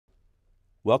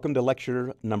Welcome to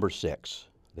lecture number 6,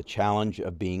 The Challenge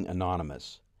of Being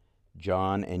Anonymous,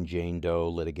 John and Jane Doe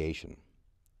Litigation.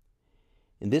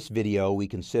 In this video, we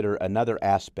consider another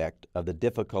aspect of the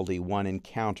difficulty one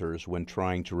encounters when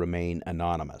trying to remain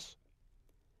anonymous.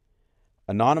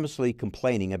 Anonymously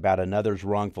complaining about another's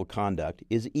wrongful conduct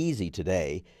is easy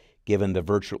today, given the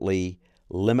virtually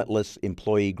limitless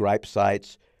employee gripe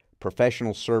sites,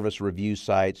 professional service review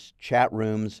sites, chat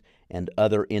rooms, and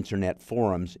other internet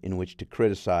forums in which to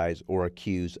criticize or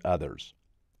accuse others.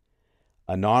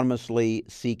 Anonymously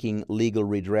seeking legal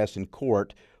redress in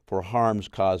court for harms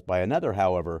caused by another,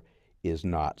 however, is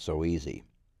not so easy.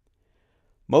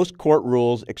 Most court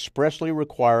rules expressly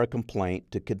require a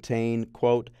complaint to contain,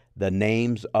 quote, the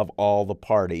names of all the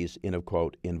parties, end of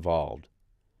quote, involved.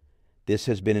 This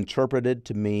has been interpreted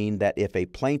to mean that if a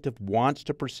plaintiff wants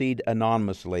to proceed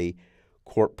anonymously,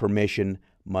 court permission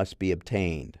must be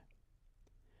obtained.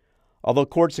 Although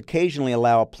courts occasionally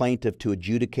allow a plaintiff to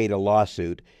adjudicate a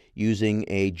lawsuit using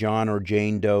a John or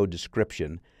Jane Doe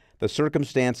description, the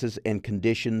circumstances and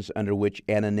conditions under which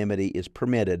anonymity is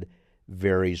permitted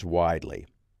varies widely.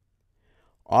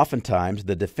 Oftentimes,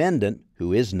 the defendant,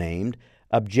 who is named,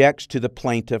 objects to the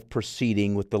plaintiff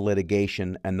proceeding with the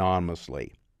litigation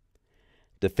anonymously.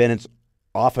 Defendants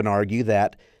often argue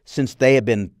that, since they have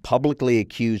been publicly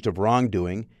accused of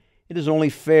wrongdoing, it is only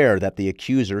fair that the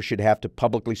accuser should have to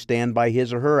publicly stand by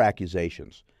his or her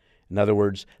accusations. In other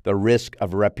words, the risk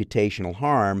of reputational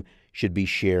harm should be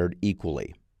shared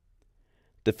equally.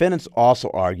 Defendants also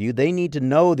argue they need to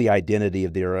know the identity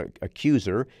of their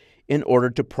accuser in order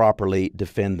to properly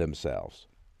defend themselves.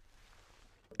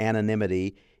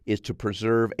 Anonymity is to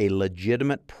preserve a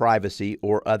legitimate privacy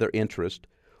or other interest,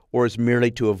 or is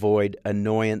merely to avoid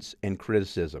annoyance and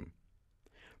criticism.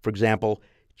 For example,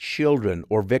 children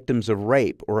or victims of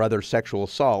rape or other sexual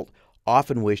assault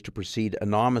often wish to proceed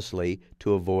anonymously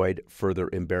to avoid further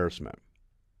embarrassment.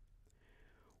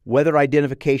 Whether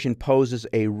identification poses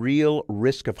a real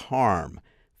risk of harm,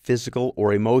 physical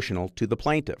or emotional, to the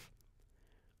plaintiff.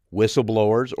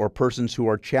 Whistleblowers or persons who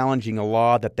are challenging a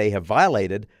law that they have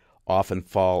violated often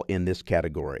fall in this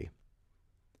category.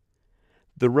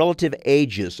 The relative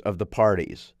ages of the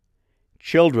parties.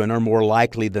 Children are more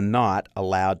likely than not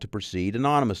allowed to proceed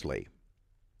anonymously.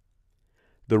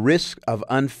 The risk of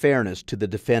unfairness to the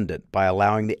defendant by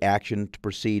allowing the action to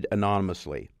proceed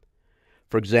anonymously.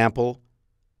 For example,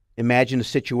 imagine a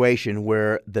situation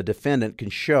where the defendant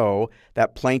can show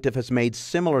that plaintiff has made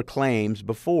similar claims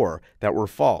before that were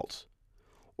false,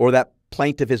 or that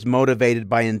plaintiff is motivated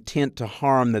by intent to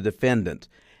harm the defendant,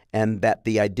 and that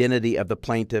the identity of the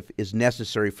plaintiff is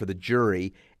necessary for the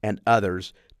jury and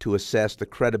others to assess the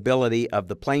credibility of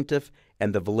the plaintiff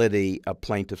and the validity of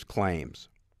plaintiff's claims.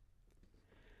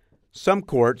 Some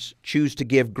courts choose to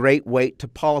give great weight to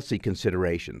policy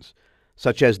considerations,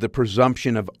 such as the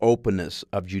presumption of openness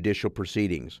of judicial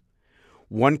proceedings.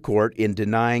 One court, in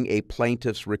denying a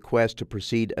plaintiff's request to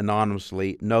proceed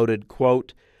anonymously, noted,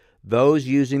 quote, those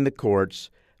using the courts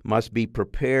must be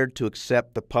prepared to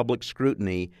accept the public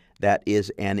scrutiny that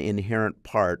is an inherent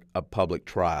part of public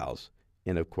trials,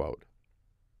 end of quote.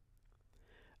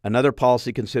 Another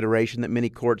policy consideration that many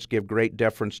courts give great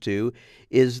deference to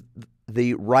is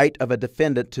the right of a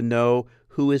defendant to know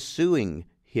who is suing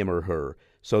him or her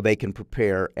so they can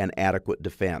prepare an adequate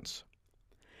defense.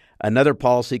 Another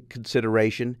policy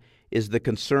consideration is the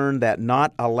concern that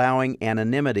not allowing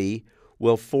anonymity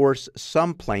will force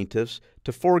some plaintiffs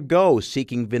to forego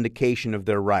seeking vindication of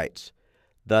their rights,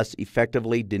 thus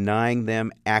effectively denying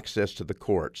them access to the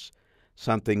courts,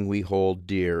 something we hold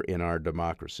dear in our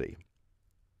democracy.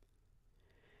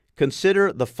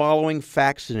 Consider the following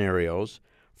fact scenarios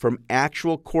from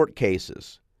actual court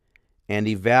cases and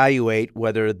evaluate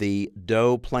whether the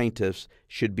Doe plaintiffs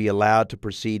should be allowed to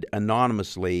proceed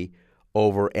anonymously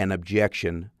over an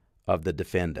objection of the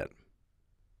defendant.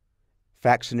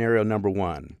 Fact scenario number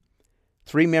 1.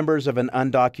 3 members of an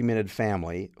undocumented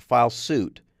family file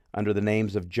suit under the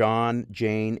names of John,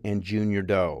 Jane, and Junior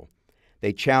Doe.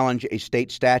 They challenge a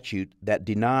state statute that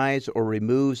denies or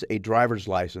removes a driver's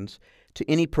license to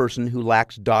any person who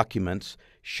lacks documents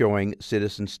showing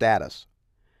citizen status.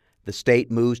 The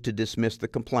state moves to dismiss the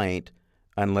complaint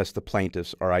unless the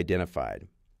plaintiffs are identified.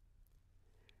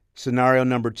 Scenario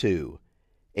number 2.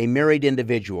 A married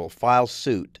individual files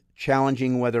suit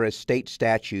challenging whether a state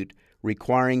statute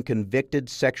requiring convicted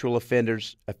sexual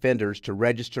offenders to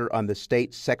register on the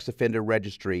state sex offender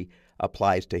registry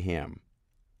applies to him.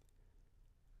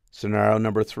 Scenario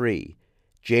number 3.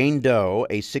 Jane Doe,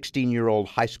 a 16-year-old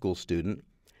high school student,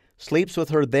 sleeps with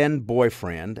her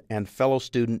then-boyfriend and fellow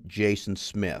student Jason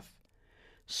Smith.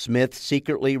 Smith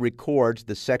secretly records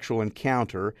the sexual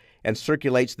encounter and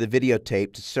circulates the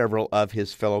videotape to several of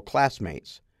his fellow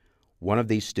classmates. One of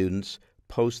these students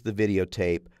posts the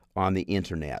videotape on the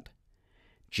internet.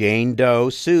 Jane Doe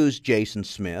sues Jason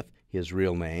Smith, his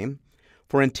real name,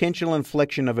 for intentional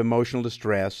infliction of emotional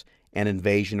distress and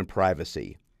invasion of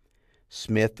privacy.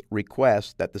 Smith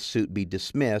requests that the suit be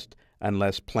dismissed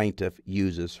unless plaintiff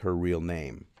uses her real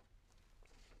name.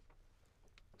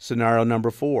 Scenario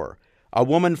number 4. A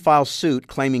woman files suit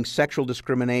claiming sexual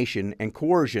discrimination and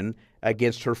coercion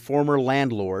against her former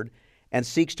landlord and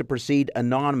seeks to proceed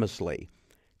anonymously,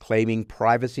 claiming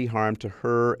privacy harm to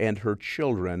her and her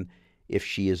children if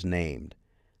she is named.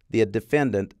 The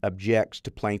defendant objects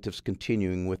to plaintiff's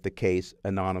continuing with the case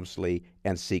anonymously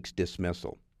and seeks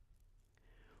dismissal.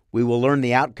 We will learn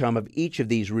the outcome of each of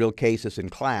these real cases in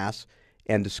class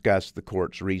and discuss the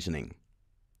court's reasoning.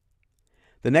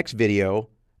 The next video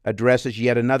addresses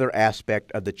yet another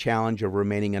aspect of the challenge of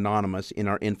remaining anonymous in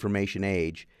our information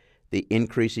age, the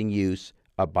increasing use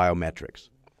of biometrics.